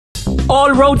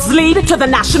All roads lead to the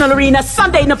National Arena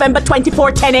Sunday, November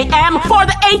 24, 10 a.m. for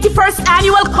the 81st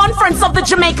Annual Conference of the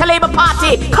Jamaica Labour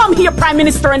Party. Come here, Prime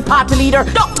Minister and Party Leader,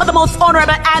 Dr. the Most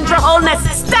Honourable Andrew Holness,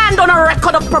 stand on a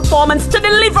record of performance to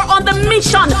deliver on the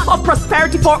mission of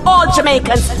prosperity for all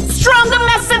Jamaicans. Stronger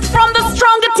message from the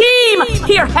stronger team.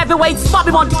 Here, heavyweights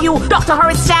Bobby Montague, Dr.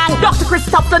 Horace Chang, Dr. Chris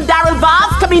Tufton, Darrell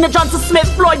Vaz, Kamina Johnson-Smith,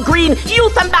 Floyd Green,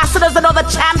 youth ambassadors and other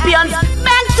champions.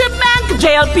 Bank to bank,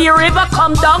 JLP River,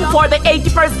 come down for the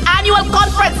 81st Annual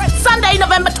Conference, Sunday,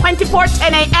 November 24,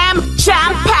 10 a.m.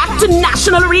 Jam-packed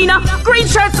National Arena. Green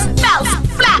shirts, belts,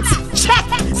 flags, check.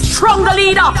 Stronger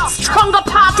leader, stronger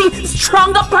party,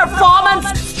 stronger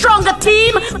performance, stronger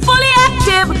team, fully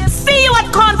active. See you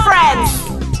at conference.